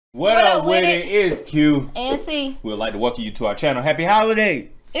What up with it? Is Q. And C. We would like to welcome you to our channel. Happy holidays.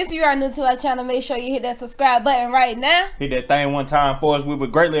 If you are new to our channel, make sure you hit that subscribe button right now. Hit that thing one time for us. We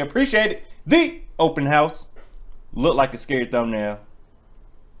would greatly appreciate it. The open house. Look like a scary thumbnail.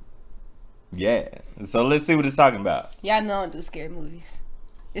 Yeah. So let's see what it's talking about. Y'all know I don't do scary movies.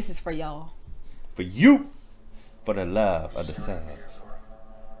 This is for y'all. For you. For the love of the subs.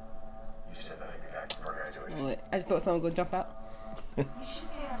 What? I just thought someone was gonna jump out. You should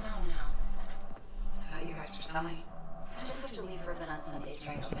stay at our mountain house. I thought you guys were selling. I just have to leave for a bit on Sundays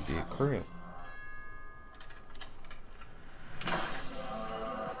during That's a open big houses. crib.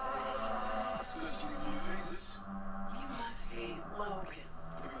 It's good to see some new faces. You must be Logan.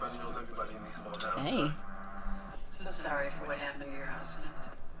 Everybody knows everybody in these small towns. Hey. So sorry for what happened to your husband.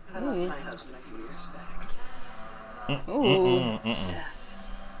 I lost my husband a few years back. Ooh. Yeah.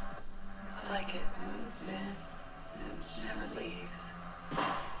 It's like it moves in and never leaves.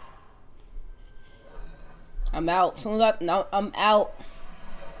 I'm out. As soon as I'm out.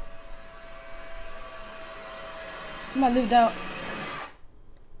 Somebody live down.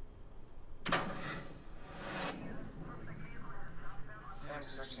 Sam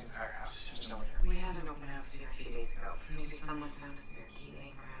searched the entire house. There's no one We had an open house here a few days ago. Maybe someone found a spare key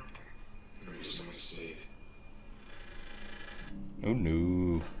laying around her. here. Just so much to see. Oh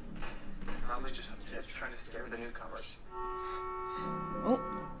no. Probably just some kids trying to scare the newcomers. Oh,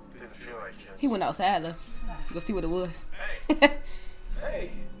 Didn't feel like kids. he went outside though. Go see what it was. Hey!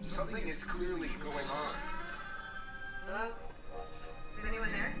 Hey! Something is clearly going on. Hello? Is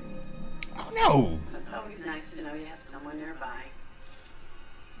anyone there? Oh no. It's always nice to know you have someone nearby.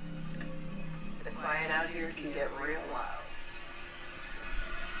 The quiet out here can get real loud.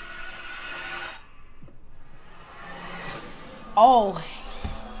 Oh.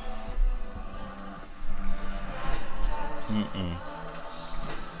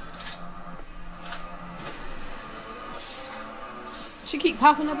 She keep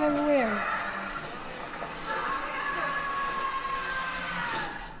popping up everywhere.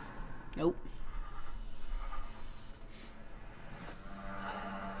 Nope.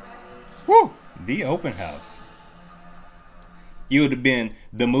 Woo. The open house. You would have been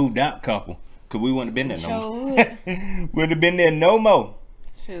the moved out couple. Cause we wouldn't have been there no more. Sure. Wouldn't have been there no more.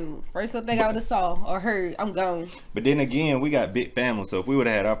 Shoot. First little thing I would have saw or heard, I'm gone. But then again, we got big family, so if we would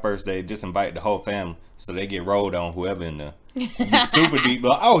have had our first day, just invite the whole family, so they get rolled on whoever in there. Be super deep,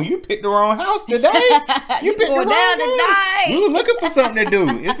 but oh, you picked the wrong house today. You picked the going wrong down one. tonight. We were looking for something to do.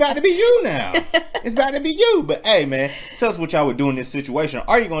 It's about to be you now. It's about to be you. But hey, man, tell us what y'all would do in this situation.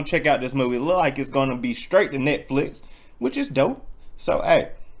 Are you gonna check out this movie? It look like it's gonna be straight to Netflix, which is dope. So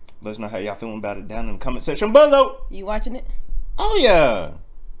hey, let us know how y'all feeling about it down in the comment section below. You watching it? Oh yeah.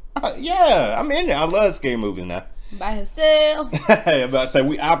 Yeah, I'm in there. I love scary movies now. By himself. I'm about to say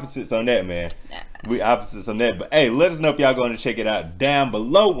we opposites on that, man. We opposites on that. But hey, let us know if y'all going to check it out down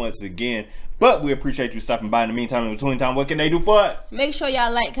below once again. But we appreciate you stopping by. In the meantime, in between time, what can they do for us? Make sure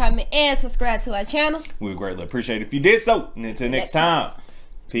y'all like, comment, and subscribe to our channel. We would greatly appreciate it if you did so. And until next time,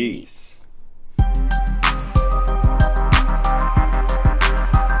 peace.